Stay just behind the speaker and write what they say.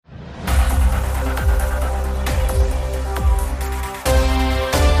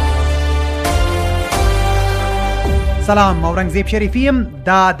سلام، اورنګزیب شریفی یم.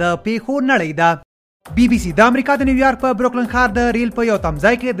 دا د پیښو نړۍ ده. بی بی سی د امریکا د نیویارک په بروکلن ښار د ریل په یو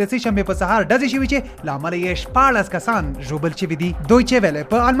تمځای کې د سې شنبې په سهار ډزې شوې چې له امله یې 14 کسان ژوبل شوي دي. دویچه ویلې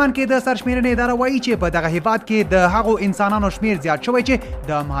په آلمان کې د سرشمېرنې اداره وایي چې په دغه هیواد کې د هغو انسانانو شمېر زیات شوی چې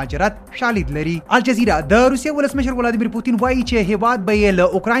د مهاجرت شالید لري. الجزیره د روسیې ولسمشر ولادیمیر پوتین وایي چې هیواد به یې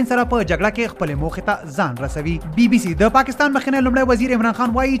له اوکراین سره په جګړه کې خپلې موخې ته ځان رسوي. بی بی سی د پاکستان مخکنی لومړی وزیر عمران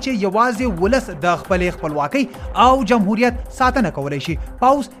خان وایي چې یوازې ولس د خپلې خپلواکۍ او جمهوریت ساتنه کولی شي،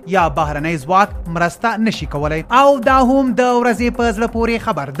 پوځ یا بهرنی ځواک مرسته نشي کولی. او دا هم د ورځې په زړه پورې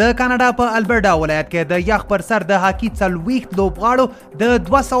خبر. د کاناډا په البرټا ولایت کې د یخ پر سر د هاکي 40 لوبغاړو د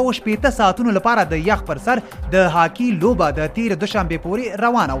 260 ساعتونو لپاره د یخ پر سر د هاکي لوبه د تیر دوشنبه پورې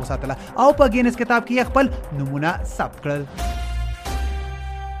روانه وساتله او په ګینس کتاب کې خپل نمونه ثبت کړل.